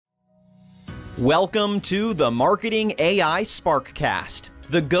Welcome to the Marketing AI Sparkcast,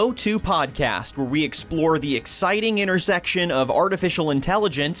 the go-to podcast where we explore the exciting intersection of artificial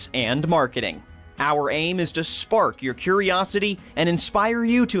intelligence and marketing. Our aim is to spark your curiosity and inspire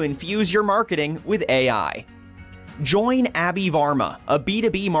you to infuse your marketing with AI. Join Aby Varma, a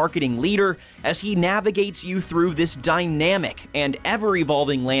B2B marketing leader, as he navigates you through this dynamic and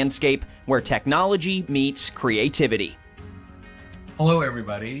ever-evolving landscape where technology meets creativity. Hello,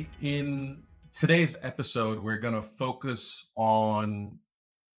 everybody. In today's episode, we're going to focus on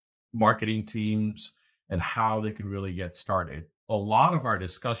marketing teams and how they can really get started. A lot of our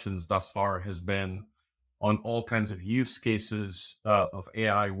discussions thus far has been on all kinds of use cases of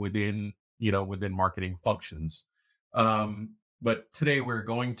AI within marketing functions. But today we're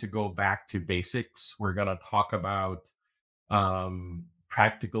going to go back to basics. We're going to talk about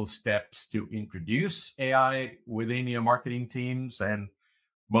practical steps to introduce AI within your marketing teams, and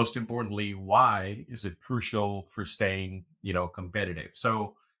most importantly, why is it crucial for staying, competitive?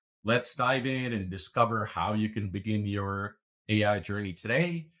 So let's dive in and discover how you can begin your AI journey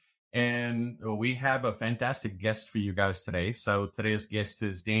today. And we have a fantastic guest for you guys today. So today's guest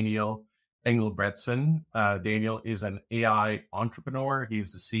is Daniel Englebretson. Daniel is an AI entrepreneur.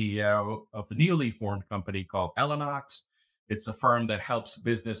 He's the CEO of a newly formed company called Elynox. It's a firm that helps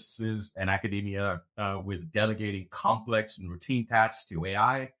businesses and academia with delegating complex and routine tasks to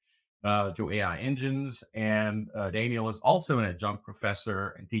AI engines. And Daniel is also an adjunct professor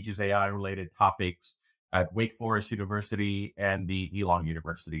and teaches AI-related topics at Wake Forest University and the Elon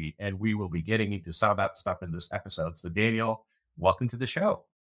University. And we will be getting into some of that stuff in this episode. So Daniel, welcome to the show.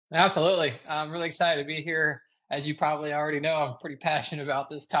 Absolutely. I'm really excited to be here. As you probably already know, I'm pretty passionate about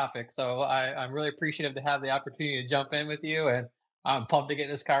this topic. So I'm really appreciative to have the opportunity to jump in with you, and I'm pumped to get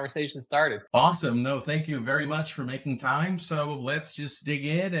this conversation started. Awesome. No, thank you very much for making time. So let's just dig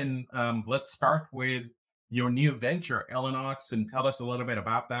in and let's start with your new venture, Elynox, and tell us a little bit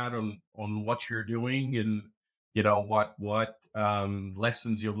about that on what you're doing and, what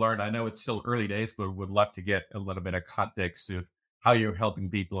lessons you've learned. I know it's still early days, but would love to get a little bit of context of how you're helping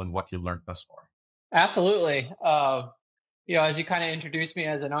people and what you learned thus far. Absolutely. As you kind of introduced me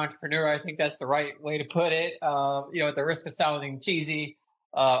as an entrepreneur, I think that's the right way to put it. At the risk of sounding cheesy,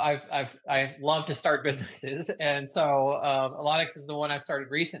 I love to start businesses, and so Elynox is the one I started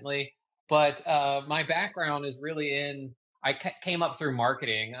recently. But my background is really I came up through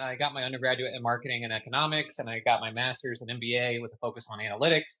marketing. I got my undergraduate in marketing and economics, and I got my master's and MBA with a focus on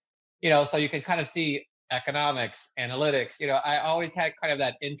analytics. So you can kind of see economics, analytics. I always had kind of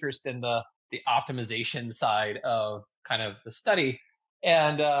that interest in the optimization side of kind of the study,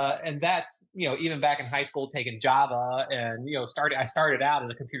 and that's even back in high school taking Java, and I started out as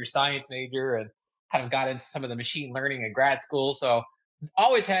a computer science major and kind of got into some of the machine learning in grad school. So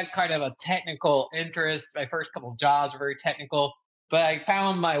always had kind of a technical interest. My first couple of jobs were very technical, but I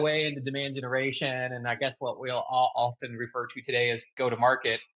found my way into demand generation, and I guess what we'll all often refer to today as go to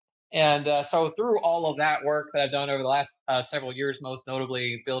market. And so through all of that work that I've done over the last several years, most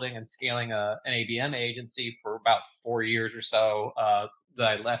notably building and scaling an ABM agency for about 4 years or so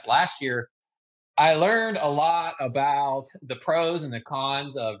that I left last year, I learned a lot about the pros and the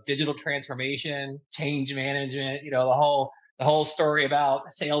cons of digital transformation, change management, the whole story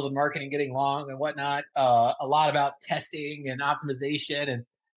about sales and marketing getting long and whatnot, a lot about testing and optimization.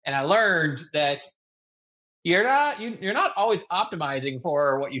 And I learned that you're not always optimizing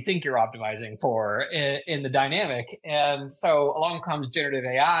for what you think you're optimizing for in the dynamic. And so along comes generative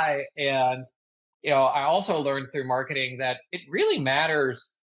AI, and I also learned through marketing that it really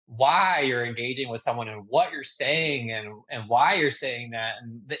matters why you're engaging with someone and what you're saying and why you're saying that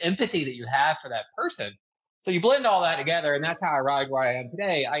and the empathy that you have for that person. So you blend all that together, and that's how I arrived where I am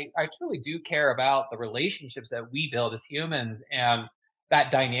today. I truly do care about the relationships that we build as humans and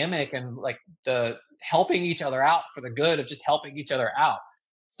that dynamic, and like the helping each other out for the good of just helping each other out.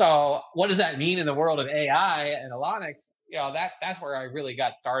 So what does that mean in the world of AI and Elynox? That's where I really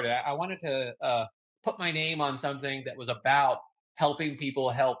got started. I wanted to put my name on something that was about helping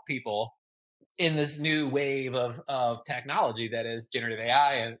people help people in this new wave of technology that is generative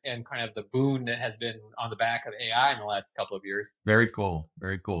AI and kind of the boon that has been on the back of AI in the last couple of years. Very cool.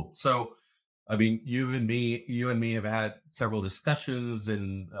 Very cool. So, I mean, you and me have had several discussions,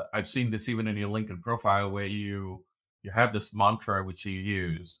 and I've seen this even in your LinkedIn profile where you have this mantra which you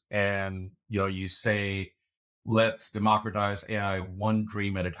use, and you say, "Let's democratize AI one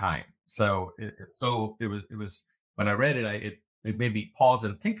dream at a time." So it was when I read it, it made me pause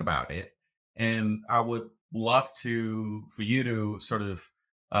and think about it, and I would love for you to sort of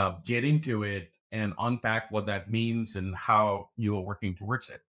get into it and unpack what that means and how you are working towards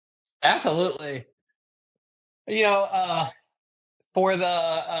it. Absolutely. You know, for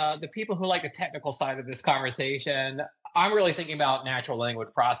the people who like the technical side of this conversation, I'm really thinking about natural language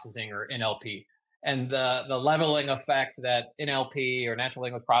processing, or NLP, and the leveling effect that NLP, or natural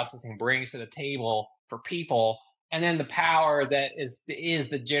language processing, brings to the table for people, and then the power that is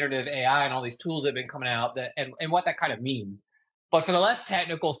the generative AI and all these tools that have been coming out, that and what that kind of means. But for the less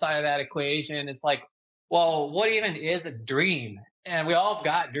technical side of that equation, it's like, well, what even is a dream? And we all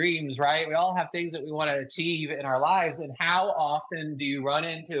got dreams, right? We all have things that we want to achieve in our lives. And how often do you run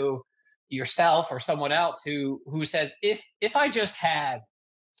into yourself or someone else who says, if I just had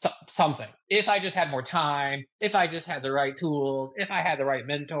something, if I just had more time, if I just had the right tools, if I had the right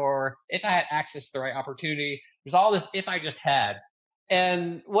mentor, if I had access to the right opportunity, there's all this if I just had.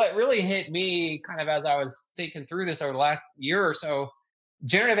 And what really hit me kind of as I was thinking through this over the last year or so,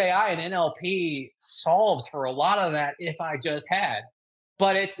 generative AI and NLP solves for a lot of that if I just had,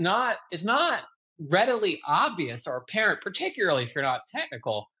 but it's not readily obvious or apparent, particularly if you're not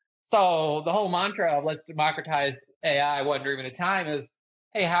technical. So the whole mantra of let's democratize AI one dream at a time is,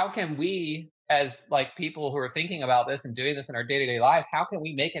 hey, how can we, as like people who are thinking about this and doing this in our day-to-day lives, how can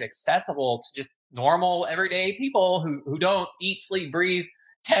we make it accessible to just normal everyday people who don't eat, sleep, breathe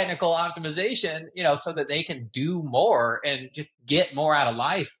technical optimization, so that they can do more and just get more out of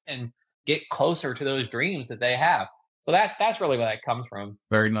life and get closer to those dreams that they have. So that's really where that comes from.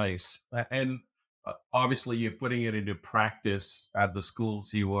 Very nice. And obviously, you're putting it into practice at the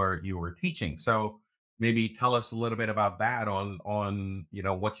schools you were teaching. So maybe tell us a little bit about that on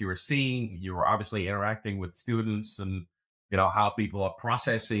what you were seeing. You were obviously interacting with students, and how people are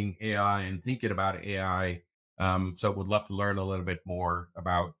processing AI and thinking about AI. So would love to learn a little bit more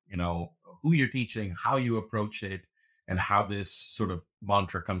about who you're teaching, how you approach it, and how this sort of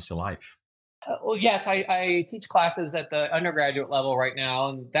mantra comes to life. Well, yes, I teach classes at the undergraduate level right now,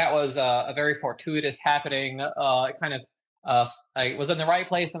 and that was a very fortuitous happening. I was in the right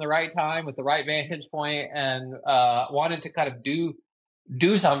place in the right time with the right vantage point, and wanted to kind of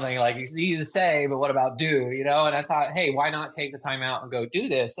do something. Like, it's easy to say, but what about do? And I thought, hey, why not take the time out and go do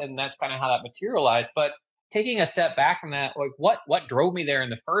this? And that's kind of how that materialized. But taking a step back from that, like what drove me there in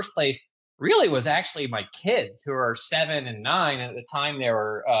the first place really was actually my kids, who are 7 and 9, and at the time they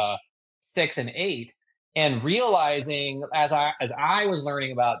were 6 and 8, and realizing as I was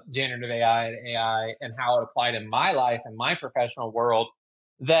learning about generative AI and AI and how it applied in my life and my professional world,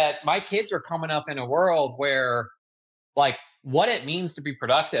 that my kids are coming up in a world where, like, what it means to be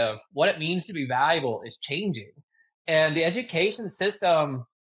productive, what it means to be valuable is changing. And the education system,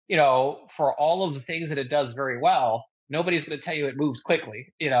 for all of the things that it does very well, nobody's going to tell you it moves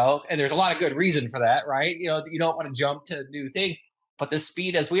quickly, and there's a lot of good reason for that, right? You don't want to jump to new things, but the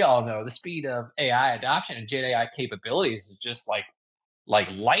speed, as we all know, the speed of AI adoption and Gen AI capabilities is just like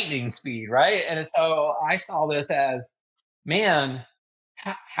lightning speed, right? And so I saw this as, man,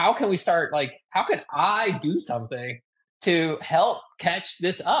 how can we start, like, how can I do something to help catch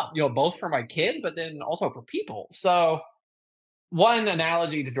this up, both for my kids, but then also for people. So one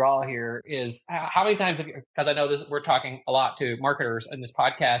analogy to draw here is how many times, because I know this, we're talking a lot to marketers in this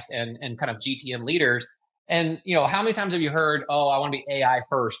podcast and kind of GTM leaders. And, how many times have you heard, oh, I want to be AI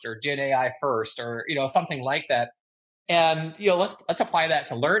first, or Gen AI first, or, something like that? And, let's apply that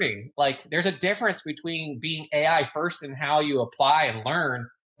to learning. Like, there's a difference between being AI first and how you apply and learn,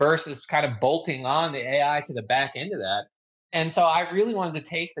 versus kind of bolting on the AI to the back end of that. And so I really wanted to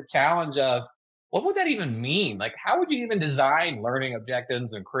take the challenge of, what would that even mean? Like, how would you even design learning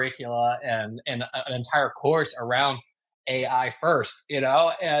objectives and curricula and an entire course around AI first,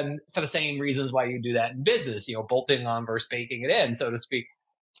 and for the same reasons why you do that in business, bolting on versus baking it in, so to speak.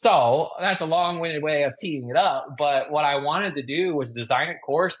 So that's a long-winded way of teeing it up. But what I wanted to do was design a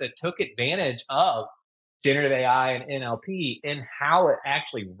course that took advantage of generative AI and NLP and how it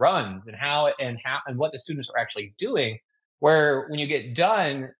actually runs, and how and what the students are actually doing. Where when you get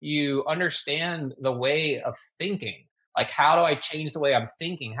done, you understand the way of thinking. Like, how do I change the way I'm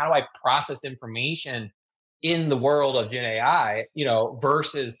thinking? How do I process information in the world of Gen AI,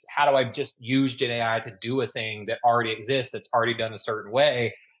 versus how do I just use Gen AI to do a thing that already exists, that's already done a certain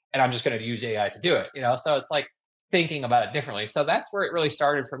way, and I'm just going to use AI to do it. So it's like thinking about it differently. So that's where it really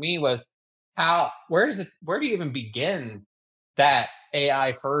started for me, was where do you even begin that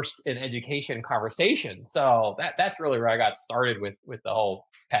AI first in education conversation? So that's really where I got started with the whole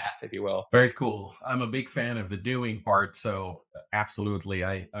path, if you will. Very cool. I'm a big fan of the doing part. So absolutely,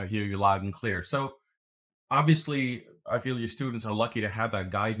 I hear you loud and clear. So obviously, I feel your students are lucky to have that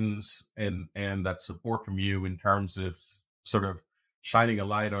guidance and that support from you in terms of sort of shining a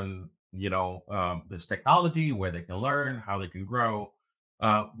light on this technology, where they can learn, how they can grow.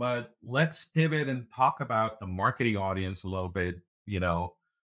 But let's pivot and talk about the marketing audience a little bit. You know,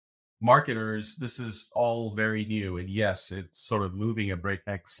 marketers, this is all very new. And yes, it's sort of moving at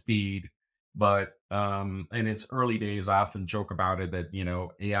breakneck speed. But in its early days, I often joke about it that,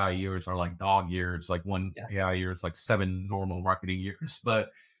 AI years are like dog years, like one Yeah. AI year is like seven normal marketing years.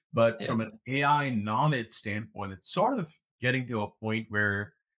 But Yeah. from an AI knowledge standpoint, it's sort of getting to a point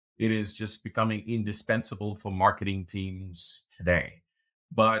where it is just becoming indispensable for marketing teams today.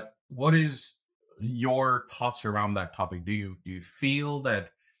 But what is your thoughts around that topic? Do you feel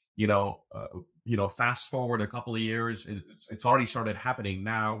that you know, uh, fast forward a couple of years, it's already started happening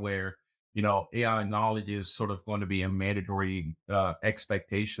now where, AI knowledge is sort of going to be a mandatory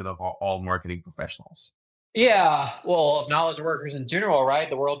expectation of all marketing professionals. Yeah, well, knowledge workers in general, right?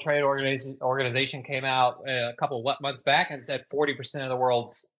 The World Trade Organization came out a couple of months back and said 40% of the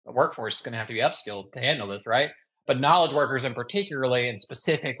world's workforce is going to have to be upskilled to handle this, right? But knowledge workers, in particularly and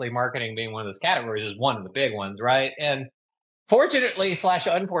specifically marketing being one of those categories, is one of the big ones, right? And fortunately slash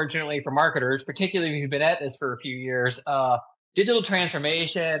unfortunately for marketers, particularly if you've been at this for a few years, digital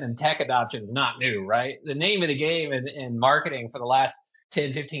transformation and tech adoption is not new, right? The name of the game in marketing for the last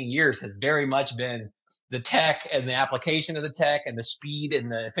 10, 15 years has very much been the tech and the application of the tech and the speed and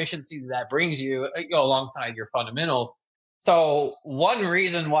the efficiency that brings you, alongside your fundamentals. So one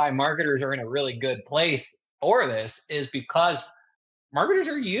reason why marketers are in a really good place for this is because marketers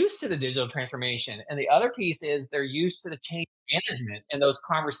are used to the digital transformation. And the other piece is they're used to the change management and those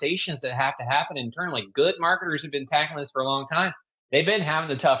conversations that have to happen internally. Good marketers have been tackling this for a long time. They've been having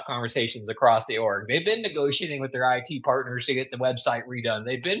the tough conversations across the org. They've been negotiating with their IT partners to get the website redone.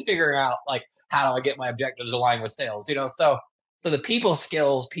 They've been figuring out like how do I get my objectives aligned with sales, so the people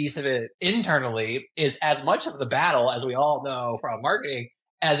skills piece of it internally is as much of the battle as we all know from marketing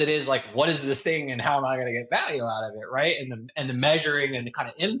as it is like what is this thing and how am I going to get value out of it, right? And the measuring and the kind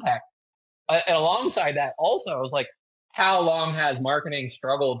of impact. And alongside that, also, I was like, how long has marketing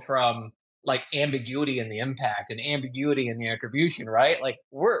struggled from like ambiguity in the impact and ambiguity in the attribution, right? Like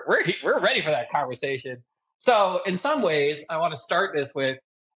we're ready for that conversation. So in some ways, I want to start this with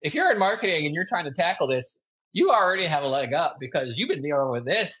if you're in marketing and you're trying to tackle this, you already have a leg up because you've been dealing with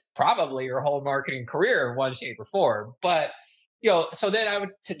this probably your whole marketing career in one shape or form. But so then I would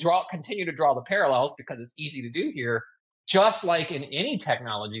continue to draw the parallels because it's easy to do here. Just like in any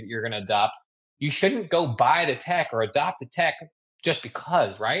technology that you're going to adopt, you shouldn't go buy the tech or adopt the tech just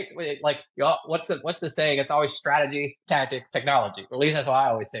because, right? Like, what's the saying? It's always strategy, tactics, technology. Or at least that's what I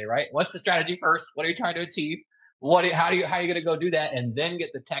always say, right? What's the strategy first? What are you trying to achieve? How are you going to go do that, and then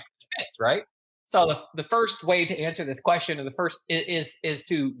get the tech that fits, right? So the first way to answer this question, and the first is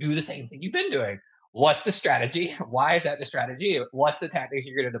to do the same thing you've been doing. What's the strategy? Why is that the strategy? What's the tactics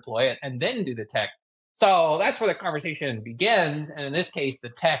you're going to deploy it, and then do the tech. So that's where the conversation begins. And in this case, the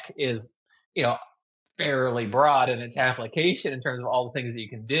tech is, you know, fairly broad in its application in terms of all the things that you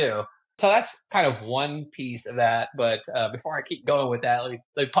can do. So that's kind of one piece of that. But before I keep going with that, let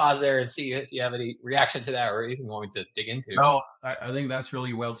me pause there and see if you have any reaction to that or anything you want me to dig into. No, I think that's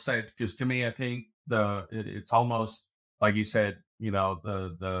really well said because to me, I think it's almost like you said,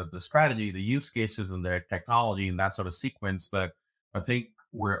 the strategy, the use cases, and the technology and that sort of sequence. But I think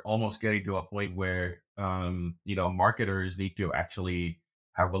we're almost getting to a point where marketers need to actually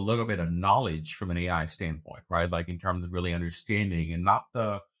have a little bit of knowledge from an AI standpoint, right? Like in terms of really understanding and not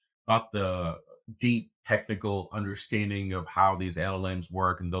the deep technical understanding of how these LLMs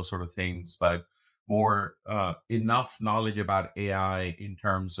work and those sort of things, but more enough knowledge about AI in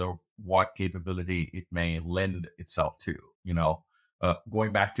terms of what capability it may lend itself to.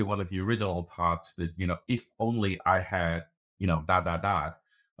 Going back to one of the original thoughts that if only I had dot dot dot.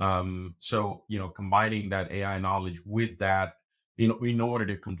 So combining that AI knowledge with that, in order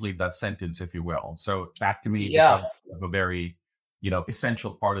to complete that sentence, if you will. So that to me Yeah. becomes a very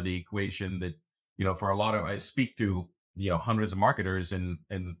essential part of the equation that for a lot of I speak to hundreds of marketers and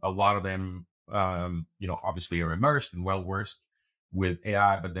a lot of them obviously are immersed and well versed with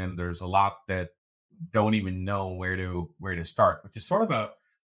AI, but then there's a lot that don't even know where to start, which is sort of a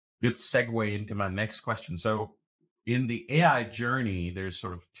good segue into my next question. So in the AI journey, there's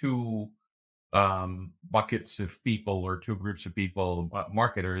sort of two buckets of people or two groups of people,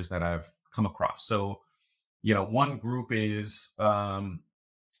 marketers that I've come across. So, one group is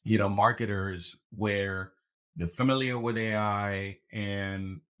marketers where they're familiar with AI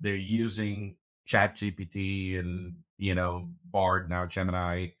and they're using Chat GPT and, Bard, now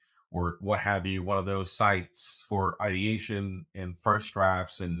Gemini, or what have you, one of those sites for ideation and first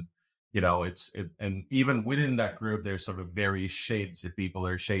drafts. And, and even within that group, there's sort of various shades of people.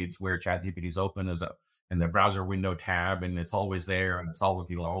 There's shades where Chat GPT is open in the browser window tab, and it's always there, and it's all the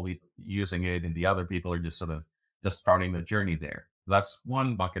people are always using it, and the other people are just sort of just starting the journey there. That's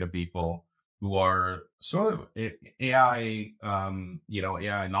one bucket of people who are sort of AI,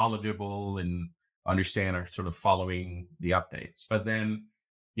 AI knowledgeable and understand, are sort of following the updates. But then,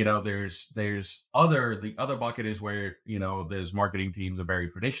 there's the other bucket is where, there's marketing teams are very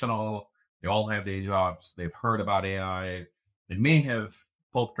traditional. They all have day jobs. They've heard about AI. They may have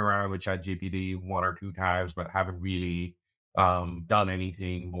poked around with ChatGPT one or two times, but haven't really done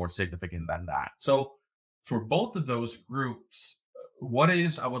anything more significant than that. So for both of those groups,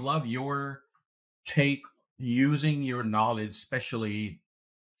 I would love your take using your knowledge, especially,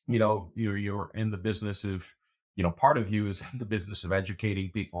 you're in the business of, part of you is in the business of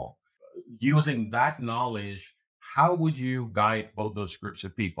educating people. Using that knowledge, how would you guide both those groups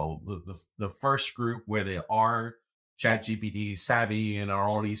of people? The first group where they are ChatGPT savvy and are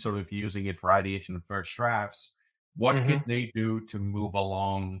already sort of using it for ideation and first drafts, what Mm-hmm. could they do to move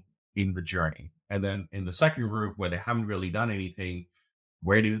along in the journey? And then in the second group where they haven't really done anything,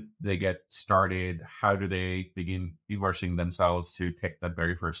 where do they get started? How do they begin immersing themselves to take that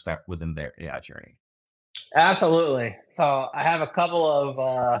very first step within their AI journey? Absolutely. So I have a couple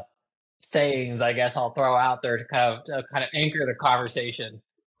of sayings, I guess I'll throw out there to kind of anchor the conversation.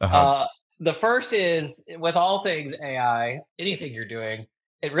 Uh-huh. Uh, the first is with all things AI, anything you're doing,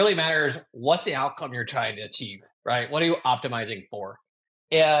 it really matters what's the outcome you're trying to achieve, right? What are you optimizing for?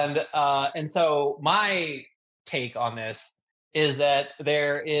 And so my take on this is that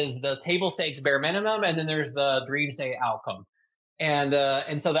there is the table stakes bare minimum, and then there's the dream state outcome. And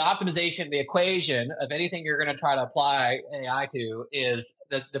so the optimization, the equation of anything you're going to try to apply AI to is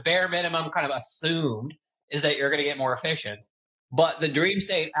the bare minimum kind of assumed is that you're going to get more efficient. But the dream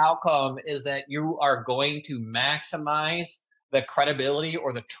state outcome is that you are going to maximize the credibility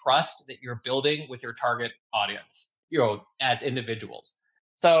or the trust that you're building with your target audience, as individuals.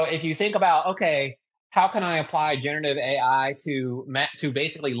 So if you think about, okay, how can I apply generative AI to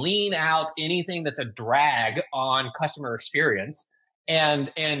basically lean out anything that's a drag on customer experience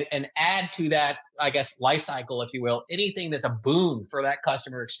and add to that, I guess, life cycle, if you will, anything that's a boon for that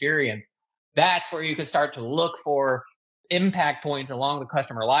customer experience. That's where you can start to look for impact points along the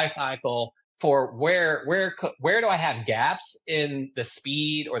customer life cycle for where do I have gaps in the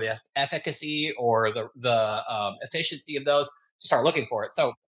speed or the efficacy or the efficiency of those, to start looking for it.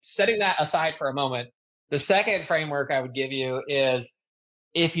 So setting that aside for a moment, the second framework I would give you is,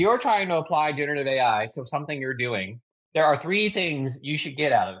 if you're trying to apply generative AI to something you're doing, there are three things you should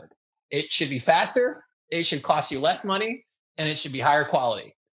get out of it. It should be faster, it should cost you less money, and it should be higher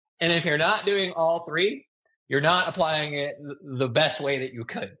quality. And if you're not doing all three, you're not applying it the best way that you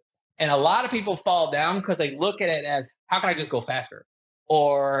could. And a lot of people fall down because they look at it as, how can I just go faster?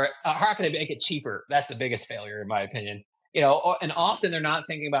 Or how can I make it cheaper? That's the biggest failure, in my opinion. And often they're not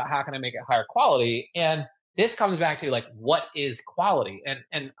thinking about, how can I make it higher quality? And this comes back to, like, what is quality?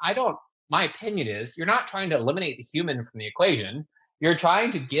 And I don't my opinion is, you're not trying to eliminate the human from the equation. You're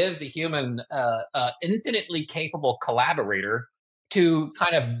trying to give the human infinitely capable collaborator to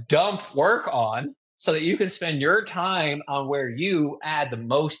kind of dump work on, so that you can spend your time on where you add the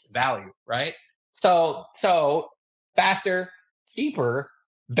most value, right? So faster, cheaper,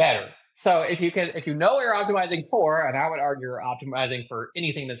 better. So if you know what you're optimizing for, and I would argue you're optimizing for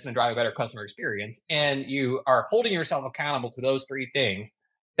anything that's going to drive a better customer experience, and you are holding yourself accountable to those three things,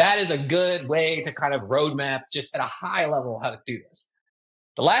 that is a good way to kind of roadmap, just at a high level, how to do this.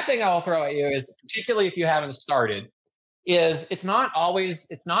 The last thing I will throw at you is, particularly if you haven't started, is it's not always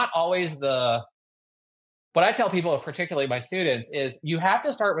the what I tell people, particularly my students, is you have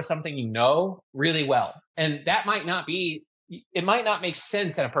to start with something you know really well. And that might not be, it might not make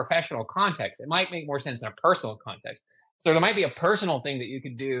sense in a professional context. It might make more sense in a personal context. So there might be a personal thing that you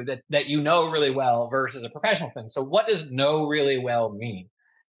could do that you know really well versus a professional thing. So what does know really well mean?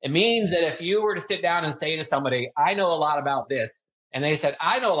 It means that if you were to sit down and say to somebody, I know a lot about this, and they said,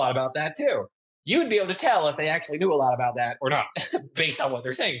 I know a lot about that too, you would be able to tell if they actually knew a lot about that or not, based on what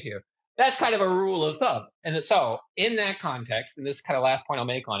they're saying to you. That's kind of a rule of thumb. And so, in that context, and this is kind of last point I'll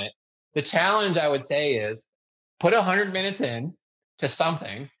make on it, the challenge I would say is, put 100 minutes in to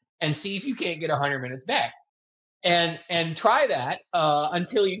something and see if you can't get 100 minutes back, and try that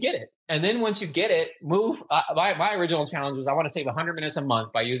until you get it. And then once you get it, move. My original challenge was, I want to save 100 minutes a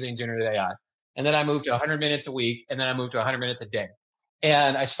month by using generative AI, and then I moved to 100 minutes a week, and then I moved to 100 minutes a day.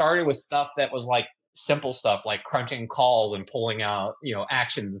 And I started with stuff that was like simple stuff, like crunching calls and pulling out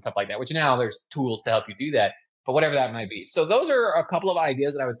actions and stuff like that. Which now there's tools to help you do that. But whatever that might be. So those are a couple of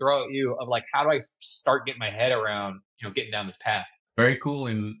ideas that I would throw at you of, like, how do I start getting my head around getting down this path. Very cool,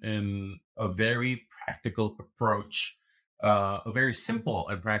 and a very practical approach, a very simple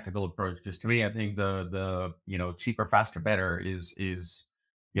and practical approach. Because to me, I think the cheaper, faster, better is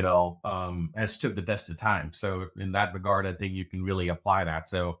has stood the test of time. So in that regard, I think you can really apply that.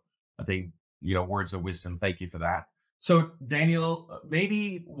 So I think words of wisdom. Thank you for that. So Daniel,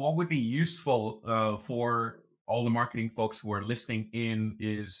 maybe what would be useful for all the marketing folks who are listening in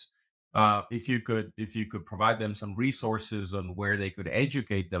is if you could provide them some resources on where they could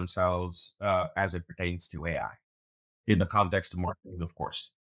educate themselves as it pertains to AI in the context of marketing, of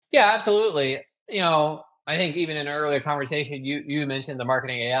course. Yeah, absolutely. I think even in an earlier conversation, you mentioned the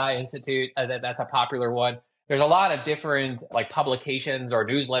Marketing AI Institute. That's a popular one. There's a lot of different like publications or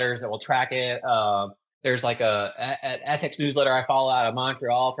newsletters that will track it. There's like an ethics newsletter I follow out of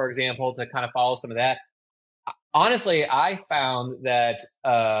Montreal, for example, to kind of follow some of that. Honestly, I found that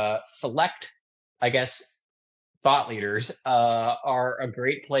select, I guess, thought leaders are a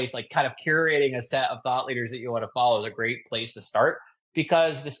great place, like kind of curating a set of thought leaders that you want to follow is a great place to start,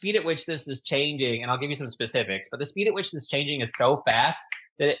 because the speed at which this is changing, and I'll give you some specifics, but the speed at which this is changing is so fast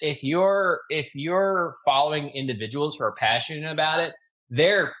that if you're following individuals who are passionate about it,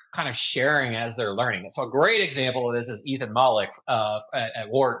 they're kind of sharing as they're learning it. So a great example of this is Ethan Mullick at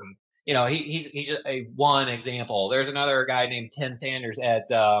Wharton. He's just a one example. There's another guy named Tim Sanders at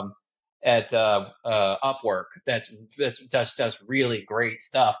Upwork that's just does really great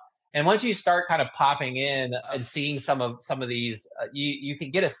stuff. And once you start kind of popping in and seeing some of these, you can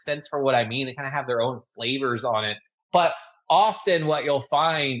get a sense for what I mean. They kind of have their own flavors on it, but often what you'll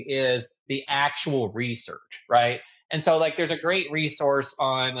find is the actual research, right? And so, like, there's a great resource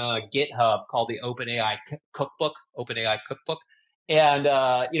on GitHub called the OpenAI Cookbook, and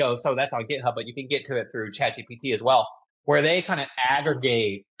so that's on GitHub, but you can get to it through ChatGPT as well, where they kind of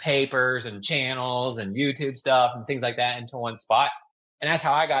aggregate papers and channels and YouTube stuff and things like that into one spot. And that's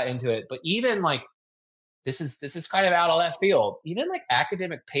how I got into it. But even like this is kind of out of left field. Even like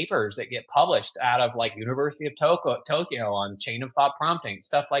academic papers that get published out of like University of Tokyo on chain of thought prompting,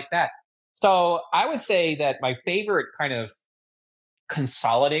 stuff like that. So I would say that my favorite kind of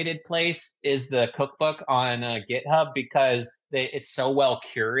consolidated place is the cookbook on GitHub, because it's so well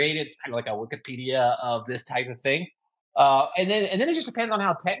curated. It's kind of like a Wikipedia of this type of thing. And then it just depends on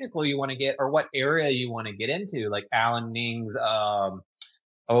how technical you want to get or what area you want to get into. Like Alan Ning's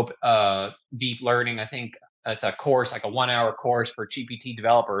deep learning. I think it's a course, like a 1 hour course for GPT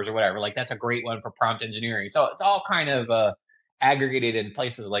developers or whatever. Like that's a great one for prompt engineering. So it's all kind of aggregated in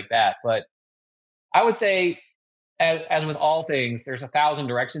places like that. But I would say, as with all things, there's 1,000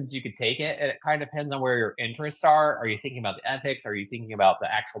 directions you could take it, and it kind of depends on where your interests are. Are you thinking about the ethics? Are you thinking about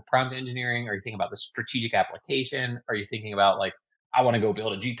the actual prompt engineering? Are you thinking about the strategic application? Are you thinking about like, I want to go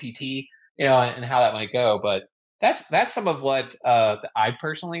build a GPT, and how that might go? But that's some of what that I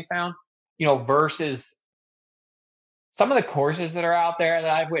personally found, versus some of the courses that are out there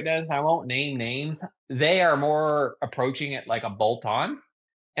that I've witnessed. I won't name names. They are more approaching it like a bolt-on,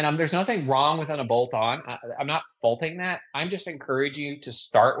 and there's nothing wrong with a bolt on. I'm not faulting that. I'm just encouraging you to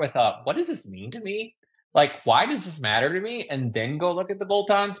start with what does this mean to me? Like, why does this matter to me? And then go look at the bolt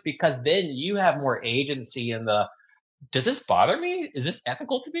ons, because then you have more agency in does this bother me? Is this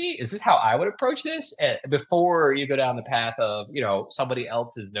ethical to me? Is this how I would approach this? Before you go down the path of, somebody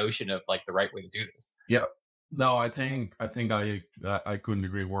else's notion of like the right way to do this. Yeah. No, I couldn't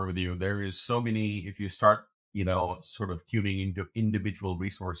agree more with you. There is so many, if you start, sort of tuning into individual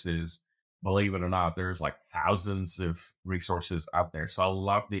resources, believe it or not, there's like thousands of resources out there. So I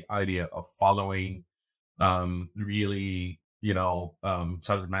love the idea of following really,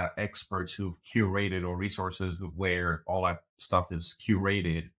 subject matter experts who've curated, or resources where all that stuff is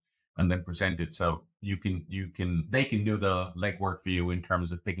curated and then presented. So they can do the legwork for you in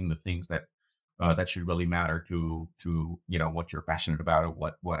terms of picking the things that should really matter to what you're passionate about,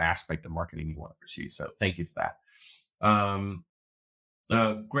 or what aspect of marketing you want to pursue. So thank you for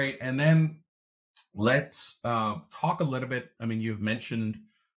that. Great. And then let's talk a little bit. I mean, you've mentioned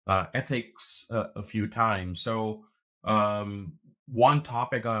ethics a few times. So one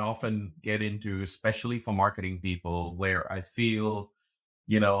topic I often get into, especially for marketing people, where I feel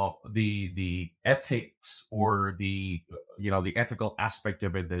the ethics, or the ethical aspect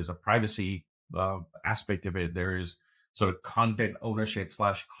of it, there's a privacy aspect of it, there is sort of content ownership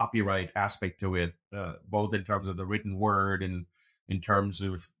 / copyright aspect to it, both in terms of the written word and in terms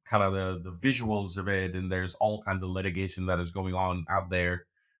of kind of the visuals of it. And there's all kinds of litigation that is going on out there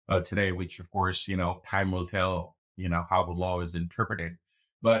today, which of course, time will tell, how the law is interpreted.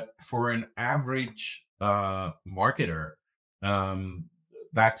 But for an average marketer,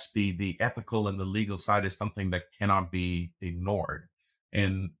 that's the ethical and the legal side is something that cannot be ignored.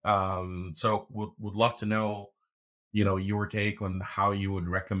 And so would love to know, your take on how you would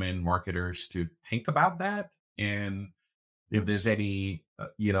recommend marketers to think about that, and if there's any,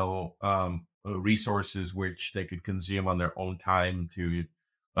 resources which they could consume on their own time to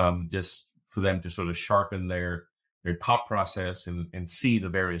just for them to sort of sharpen their thought process and see the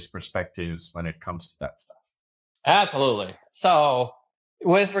various perspectives when it comes to that stuff. Absolutely. So,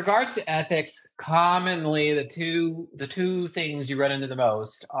 with regards to ethics, commonly the two things you run into the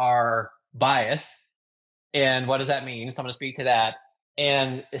most are bias, and what does that mean? So I'm going to speak to that,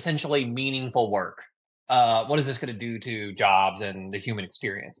 and essentially meaningful work. What is this going to do to jobs and the human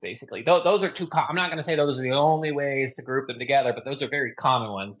experience? Basically, those are two. I'm not going to say those are the only ways to group them together, but those are very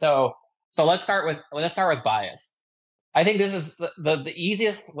common ones. So let's start with bias. I think this is the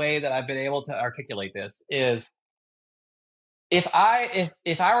easiest way that I've been able to articulate this is if I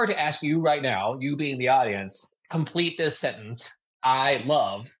were to ask you right now, you being the audience, complete this sentence, I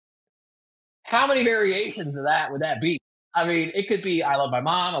love, how many variations of that would that be? I mean, it could be I love my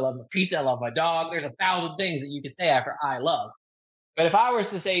mom, I love my pizza, I love my dog. There's 1,000 things that you could say after I love. But if I was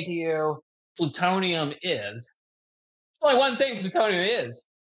to say to you, plutonium is, only one thing plutonium is.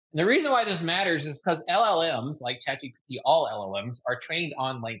 And the reason why this matters is because LLMs, like ChatGPT, all LLMs, are trained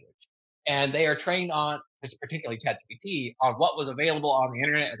on language. And they are trained on, particularly ChatGPT, on what was available on the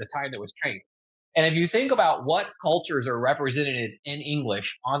internet at the time that was trained. And if you think about what cultures are represented in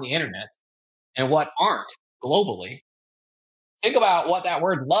English on the internet and what aren't globally, think about what that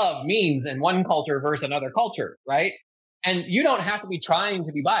word love means in one culture versus another culture, right? And you don't have to be trying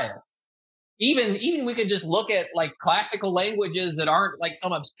to be biased. Even we could just look at like classical languages that aren't like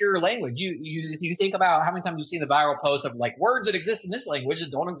some obscure language. You think about how many times you've seen the viral posts of like words that exist in this language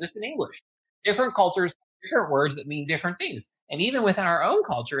that don't exist in English. Different cultures, different words that mean different things. And even within our own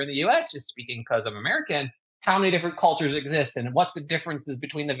culture in the US, just speaking because I'm American, how many different cultures exist and what's the differences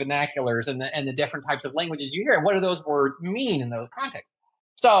between the vernaculars and the different types of languages you hear and what do those words mean in those contexts.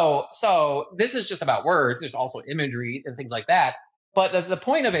 So this is just about words. There's also imagery and things like that, but the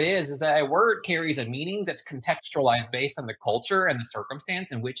point of it is that a word carries a meaning that's contextualized based on the culture and the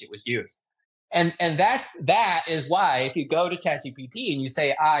circumstance in which it was used. And that is why if you go to ChatGPT and you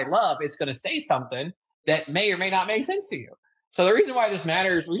say I love, it's going to say something that may or may not make sense to you. So the reason why this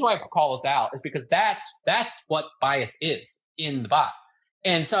matters, the reason why I call this out is because that's what bias is in the bot.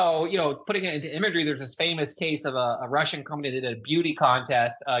 And so, putting it into imagery, there's this famous case of a Russian company that did a beauty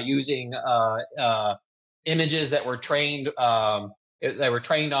contest using images that were trained they were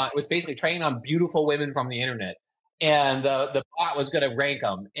trained on, it was basically trained on beautiful women from the internet. And the bot was going to rank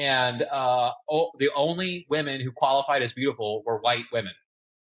them. And the only women who qualified as beautiful were white women,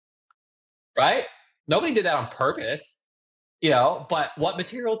 right? Nobody did that on purpose, but what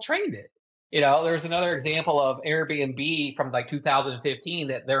material trained it? There's another example of Airbnb from like 2015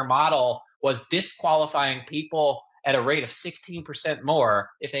 that their model was disqualifying people at a rate of 16% more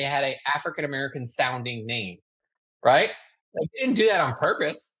if they had a African American sounding name, right? They didn't do that on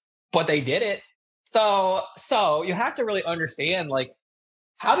purpose, but they did it. So you have to really understand, like,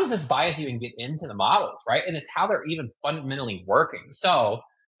 how does this bias even get into the models, right? And it's how they're even fundamentally working. So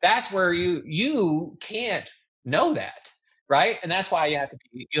that's where you can't know that, right? And that's why you have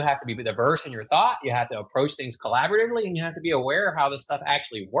to be diverse in your thought. You have to approach things collaboratively, and you have to be aware of how this stuff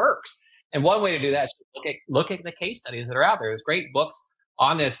actually works. And one way to do that is to look at the case studies that are out there. There's great books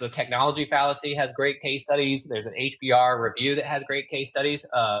on this. The technology fallacy has great case studies. There's an HBR review that has great case studies,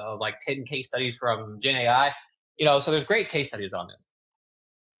 like 10 case studies from Gen AI. So there's great case studies on this.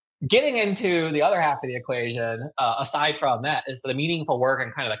 Getting into the other half of the equation, aside from that, is the meaningful work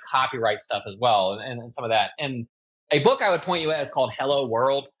and kind of the copyright stuff as well, and some of that. And a book I would point you at is called Hello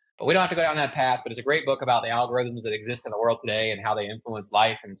World, but we don't have to go down that path. But it's a great book about the algorithms that exist in the world today and how they influence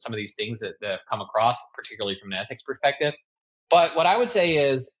life and some of these things that come across, particularly from an ethics perspective. But what I would say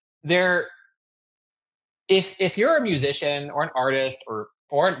is there, if you're a musician or an artist or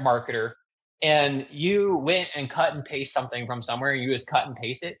a marketer and you went and cut and paste something from somewhere, you just cut and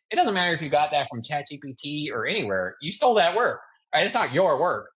paste it. It doesn't matter if you got that from ChatGPT or anywhere. You stole that work, right? It's not your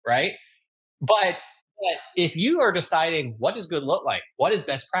work, right? But if you are deciding what does good look like, what is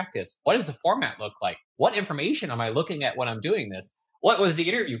best practice, what does the format look like, what information am I looking at when I'm doing this? What was the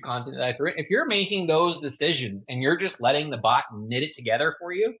interview content that I threw in? If you're making those decisions and you're just letting the bot knit it together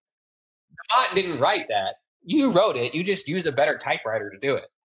for you, bot didn't write that. You wrote it. You just use a better typewriter to do it.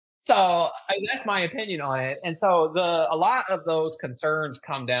 So that's my opinion on it. And so a lot of those concerns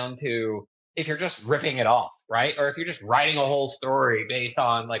come down to if you're just ripping it off, right? Or if you're just writing a whole story based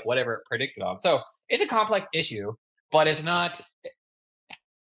on like whatever it predicted on. So it's a complex issue, but it's not.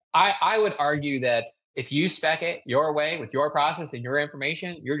 I would argue that If you spec it your way with your process and your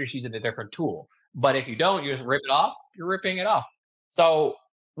information, you're just using a different tool. But if you don't, you just rip it off, you're ripping it off. So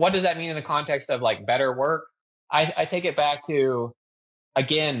what does that mean in the context of like better work? I take it back to,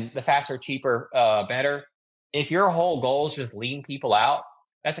 again, the faster, cheaper, better. If your whole goal is just lean people out,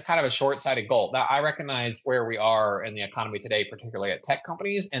 that's a kind of a short-sighted goal. Now, I recognize where we are in the economy today, particularly at tech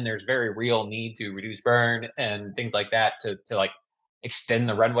companies, and there's very real need to reduce burn and things like that to like extend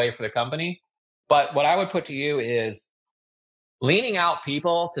the runway for the company. But what I would put to you is leaning out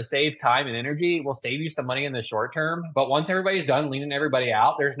people to save time and energy will save you some money in the short term. But once everybody's done leaning everybody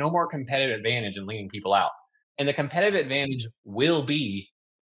out, there's no more competitive advantage in leaning people out. And the competitive advantage will be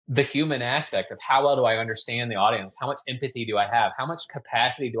the human aspect of how well do I understand the audience? How much empathy do I have? How much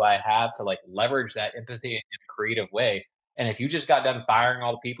capacity do I have to like leverage that empathy in a creative way? And if you just got done firing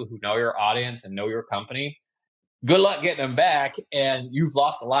all the people who know your audience and know your company, good luck getting them back. And you've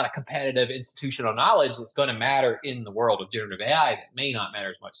lost a lot of competitive institutional knowledge that's going to matter in the world of generative AI that may not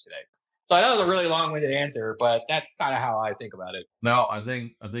matter as much today. So I know it's a really long-winded answer, but that's kind of how I think about it. No, I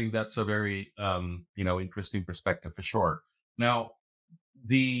think that's a very interesting perspective for sure. Now,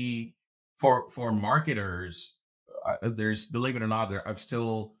 the for marketers, there's, believe it or not, I've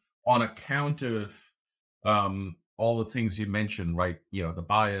still, on account of all the things you mentioned, right? The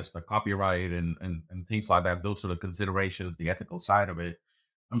bias, the copyright, and things like that. Those sort of considerations, the ethical side of it.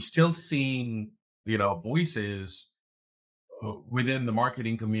 I'm still seeing voices within the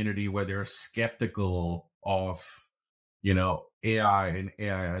marketing community where they're skeptical of AI and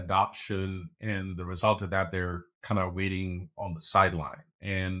AI adoption, and the result of that, they're kind of waiting on the sideline.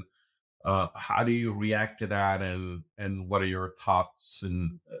 And how do you react to that, and what are your thoughts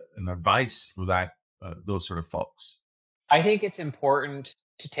and advice for that, those sort of folks? I think it's important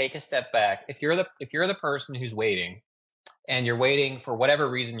to take a step back. If you're the person who's waiting and you're waiting for whatever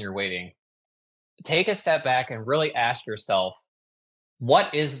reason you're waiting, take a step back and really ask yourself,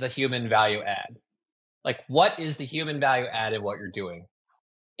 what is the human value add? Like, what is the human value add in what you're doing?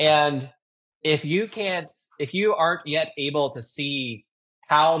 And if you aren't yet able to see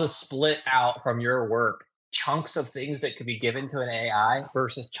how to split out from your work chunks of things that could be given to an AI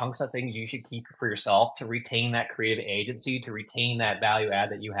versus chunks of things you should keep for yourself to retain that creative agency, to retain that value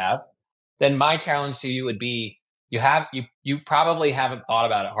add that you have, then my challenge to you would be you probably haven't thought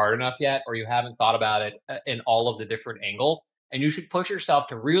about it hard enough yet, or you haven't thought about it in all of the different angles. And you should push yourself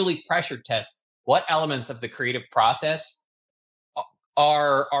to really pressure test what elements of the creative process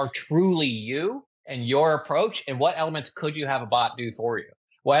are truly you and your approach, and what elements could you have a bot do for you,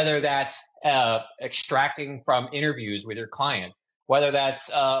 whether that's extracting from interviews with your clients, whether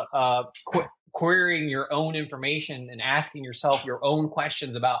that's querying your own information and asking yourself your own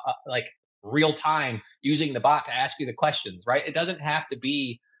questions about like real time using the bot to ask you the questions, right? It doesn't have to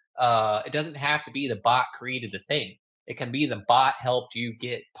be the bot created the thing. It can be the bot helped you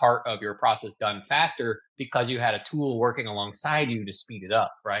get part of your process done faster because you had a tool working alongside you to speed it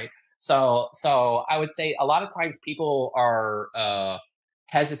up, right? So I would say a lot of times people are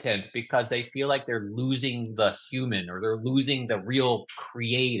hesitant because they feel like they're losing the human, or they're losing the real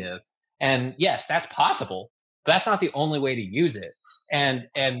creative. And yes, that's possible, but that's not the only way to use it. And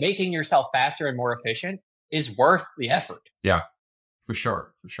making yourself faster and more efficient is worth the effort. Yeah, for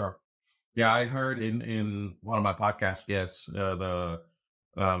sure, for sure. Yeah, I heard in one of my podcast guests,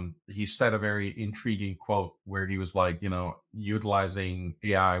 he said a very intriguing quote where he was like, utilizing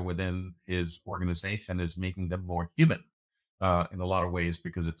AI within his organization is making them more human, in a lot of ways,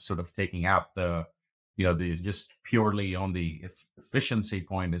 because it's sort of taking out the just purely on the efficiency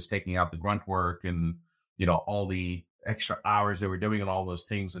point, is taking out the grunt work and, all the extra hours they were doing and all those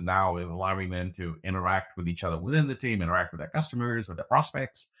things. And now it's allowing them to interact with each other within the team, interact with their customers or their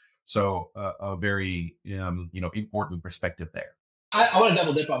prospects. So a very, important perspective there. I want to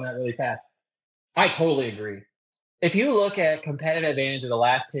double dip on that really fast. I totally agree. If you look at competitive advantage of the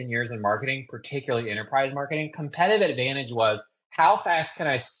last 10 years in marketing, particularly enterprise marketing, competitive advantage was how fast can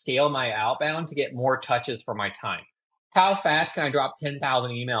I scale my outbound to get more touches for my time? How fast can I drop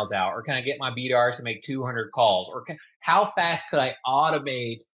 10,000 emails out? Or can I get my BDRs to make 200 calls? How fast could I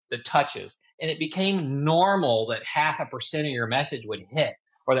automate the touches? And it became normal that 0.5% of your message would hit,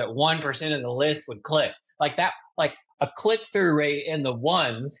 or that 1% of the list would click. Like that, like a click-through rate in the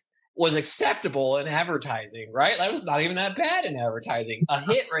ones was acceptable in advertising, right? That was not even that bad in advertising. A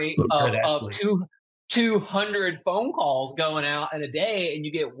hit rate of 200 phone calls going out in a day and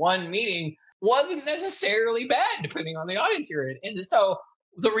you get one meeting wasn't necessarily bad, depending on the audience you're in. And so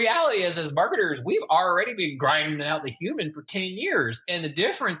the reality is, as marketers, we've already been grinding out the human for 10 years. And the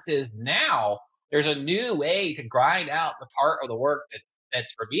difference is now there's a new way to grind out the part of the work that's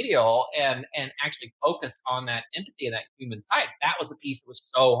that's remedial and actually focused on that empathy and that human side. That was the piece that was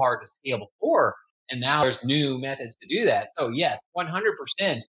so hard to scale before. And now there's new methods to do that. So yes,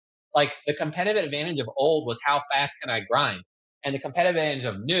 100%. Like the competitive advantage of old was how fast can I grind? And the competitive advantage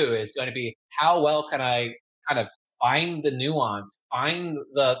of new is going to be how well can I kind of find the nuance, find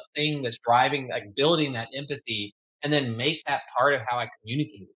the thing that's driving, like building that empathy, and then make that part of how I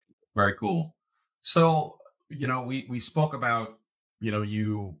communicate. Very cool. So, we spoke about,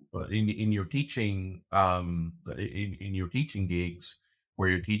 you in your teaching, in your teaching gigs where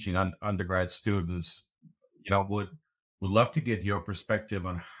you're teaching undergrad students, would love to get your perspective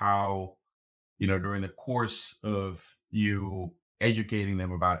on how, during the course of you educating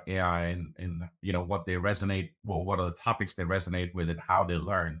them about AI and what they resonate, well, what are the topics they resonate with and how they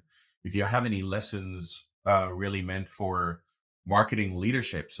learn. If you have any lessons really meant for marketing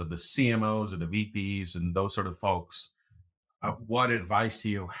leadership, so the CMOs or the VPs and those sort of folks, what advice do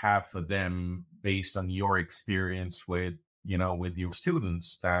you have for them based on your experience with your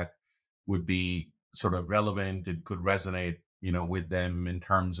students that would be sort of relevant and could resonate, with them in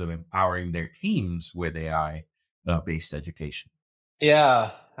terms of empowering their teams with AI based education? Yeah,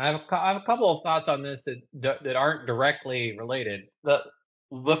 I have a couple of thoughts on this that aren't directly related.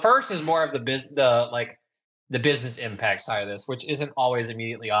 The first is more of the business impact side of this, which isn't always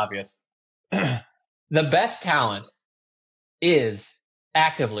immediately obvious. The best talent is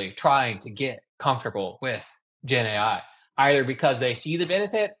actively trying to get comfortable with Gen AI, either because they see the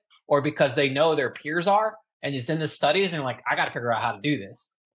benefit or because they know their peers are, and it's in the studies, and they're like, I got to figure out how to do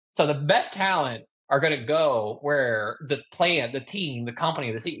this. So the best talent are going to go where the plan, the team, the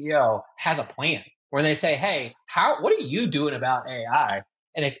company, the CEO has a plan where they say, hey, what are you doing about AI?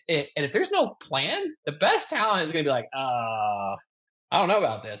 And if there's no plan, the best talent is going to be like, I don't know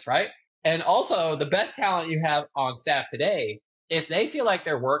about this, right? And also, the best talent you have on staff today, if they feel like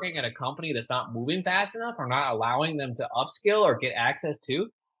they're working at a company that's not moving fast enough or not allowing them to upskill or get access to,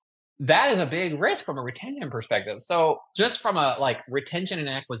 that is a big risk from a retention perspective. So, just from a retention and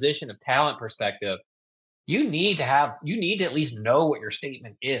acquisition of talent perspective, you need to at least know what your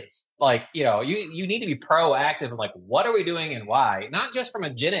statement is. Like, you need to be proactive and like, what are we doing and why? Not just from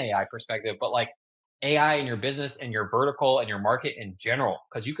a Gen AI perspective, but like AI in your business and your vertical and your market in general.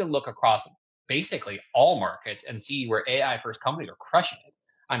 Because you can look across basically all markets and see where AI first companies are crushing it.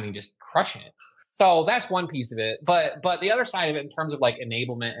 I mean, just crushing it. So that's one piece of it. But the other side of it, in terms of like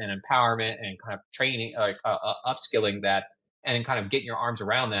enablement and empowerment and kind of training, upskilling that, and kind of getting your arms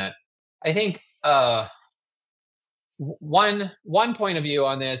around that, I think one point of view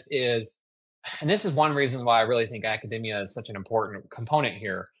on this is, and this is one reason why I really think academia is such an important component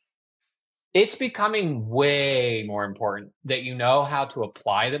here. It's becoming way more important that you know how to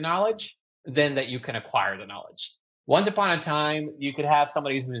apply the knowledge than that you can acquire the knowledge. Once upon a time, you could have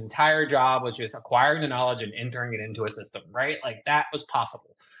somebody whose entire job was just acquiring the knowledge and entering it into a system, right? Like that was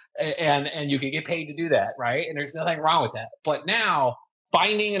possible. And you could get paid to do that, right? And there's nothing wrong with that. But now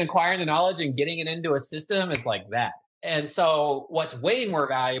finding and acquiring the knowledge and getting it into a system is like that. And so what's way more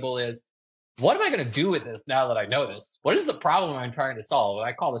valuable is, what am I going to do with this now that I know this? What is the problem I'm trying to solve?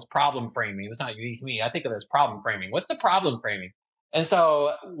 I call this problem framing. It's not unique to me. I think of it as problem framing. What's the problem framing? And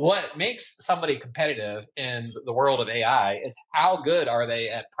so, what makes somebody competitive in the world of AI is how good are they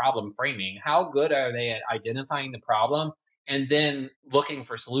at problem framing? How good are they at identifying the problem and then looking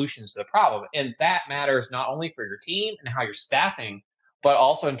for solutions to the problem? And that matters not only for your team and how you're staffing, but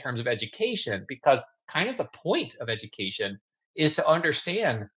also in terms of education, because kind of the point of education is to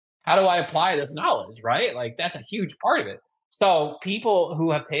understand, how do I apply this knowledge, right? Like that's a huge part of it. So people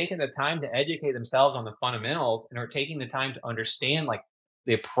who have taken the time to educate themselves on the fundamentals and are taking the time to understand like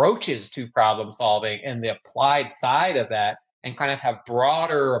the approaches to problem solving and the applied side of that, and kind of have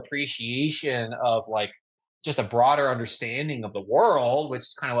broader appreciation of like just a broader understanding of the world, which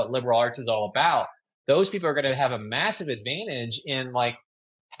is kind of what liberal arts is all about. Those people are going to have a massive advantage in like,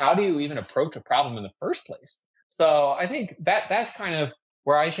 how do you even approach a problem in the first place? So I think that's kind of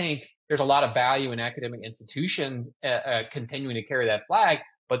where I think there's a lot of value in academic institutions continuing to carry that flag,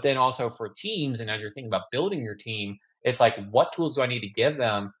 but then also for teams. And as you're thinking about building your team, it's like, what tools do I need to give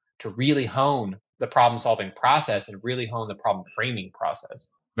them to really hone the problem solving process and really hone the problem framing process?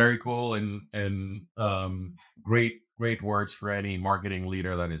 Very cool, and great words for any marketing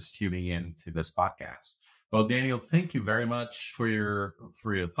leader that is tuning in to this podcast. Well, Daniel, thank you very much for your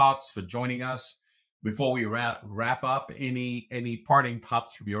thoughts, for joining us. Before we wrap up, any parting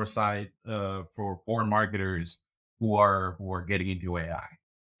thoughts from your side for foreign marketers who are getting into AI?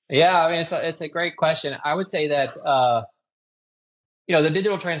 Yeah, I mean, it's a great question. I would say that the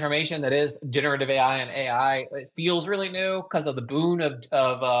digital transformation that is generative AI and AI, it feels really new because of the boon of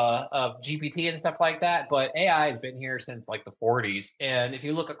GPT and stuff like that. But AI has been here since like the 40s, and if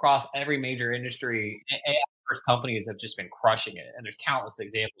you look across every major industry, AI first companies have just been crushing it, and there's countless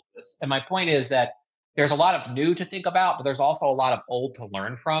examples of this. And my point is that there's a lot of new to think about, but there's also a lot of old to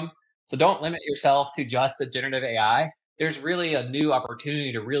learn from. So don't limit yourself to just the generative AI. There's really a new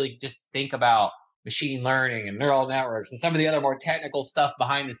opportunity to really just think about machine learning and neural networks and some of the other more technical stuff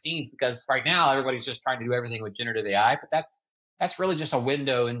behind the scenes, because right now everybody's just trying to do everything with generative AI, but that's really just a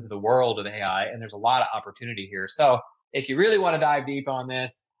window into the world of AI, and there's a lot of opportunity here. So if you really want to dive deep on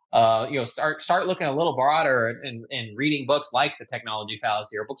this, start looking a little broader and reading books like The Technology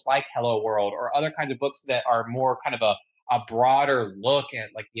Fallacy or books like Hello World or other kinds of books that are more kind of a broader look at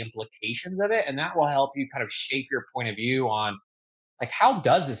like the implications of it, and that will help you kind of shape your point of view on like how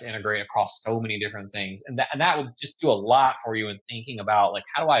does this integrate across so many different things, and that will just do a lot for you in thinking about like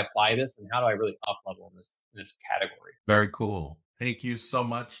how do I apply this and how do I really up level in this category. Very cool. Thank you so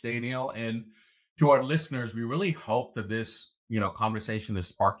much, Daniel. And to our listeners, we really hope that this, conversation has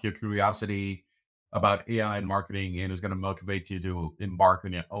sparked your curiosity about AI and marketing and is going to motivate you to embark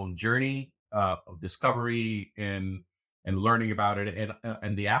on your own journey of discovery and learning about it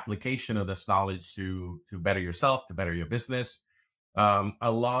and the application of this knowledge to better yourself, to better your business. I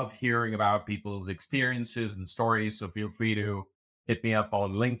love hearing about people's experiences and stories. So feel free to hit me up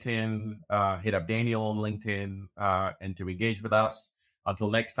on LinkedIn, hit up Daniel on LinkedIn, and to engage with us. Until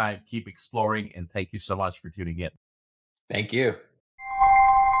next time, keep exploring, and thank you so much for tuning in. Thank you.